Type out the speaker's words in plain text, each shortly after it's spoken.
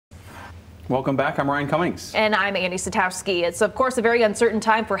Welcome back. I'm Ryan Cummings. And I'm Andy Satowski. It's, of course, a very uncertain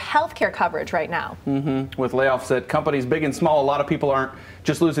time for healthcare coverage right now. With layoffs at companies big and small, a lot of people aren't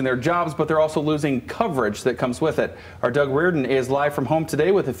just losing their jobs, but they're also losing coverage that comes with it. Our Doug Reardon is live from home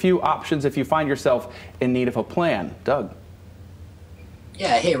today with a few options if you find yourself in need of a plan. Doug.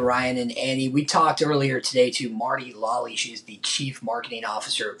 Yeah, hey, Ryan and Annie. We talked earlier today to Marty Lawley. She's the Chief Marketing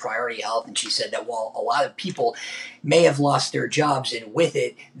Officer of Priority Health, and she said that while a lot of people may have lost their jobs and with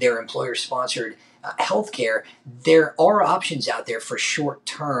it their employer-sponsored health care, there are options out there for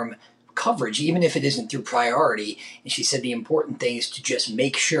short-term coverage, even if it isn't through Priority. And she said the important thing is to just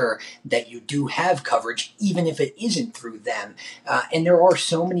make sure that you do have coverage, even if it isn't through them. And there are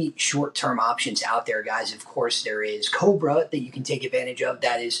so many short-term options out there, guys. Of course, there is Cobra that you can take advantage of.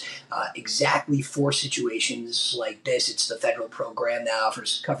 That is exactly for situations like this. It's the federal program that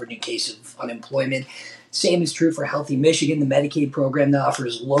offers coverage in case of unemployment. Same is true for Healthy Michigan, the Medicaid program that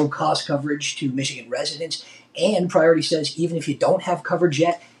offers low-cost coverage to Michigan residents. And Priority says even if you don't have coverage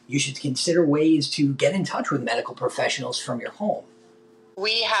yet, you should consider ways to get in touch with medical professionals from your home.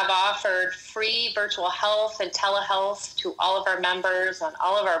 We have offered free virtual health and telehealth to all of our members on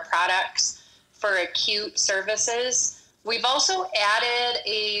all of our products for acute services. We've also added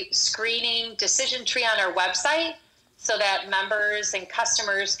a screening decision tree on our website so that members and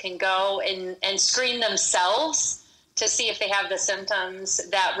customers can go and screen themselves to see if they have the symptoms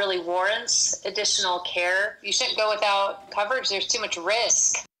that really warrants additional care. You shouldn't go without coverage. There's too much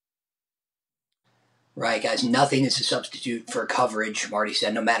risk. Right, guys, nothing is a substitute for coverage, Marty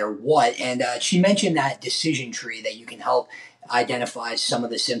said, no matter what. And she mentioned that decision tree that you can help identify some of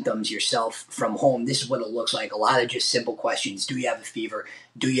the symptoms yourself from home. This is what it looks like. A lot of just simple questions. Do you have a fever?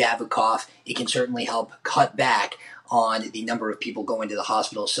 Do you have a cough? It can certainly help cut back on the number of people going to the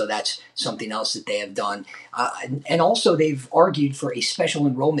hospital. So that's something else that they have done. And also they've argued for a special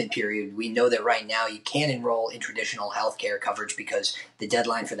enrollment period. We know that right now you can't enroll in traditional healthcare coverage because the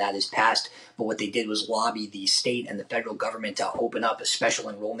deadline for that is passed. But what they did was lobby the state and the federal government to open up a special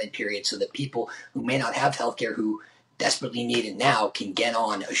enrollment period so that people who may not have healthcare who desperately need it now can get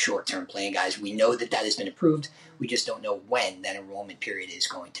on a short-term plan, guys. We know that that has been approved. We just don't know when that enrollment period is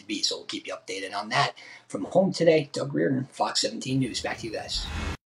going to be. So we'll keep you updated on that. From home today, Doug Reardon, Fox 17 News. Back to you guys.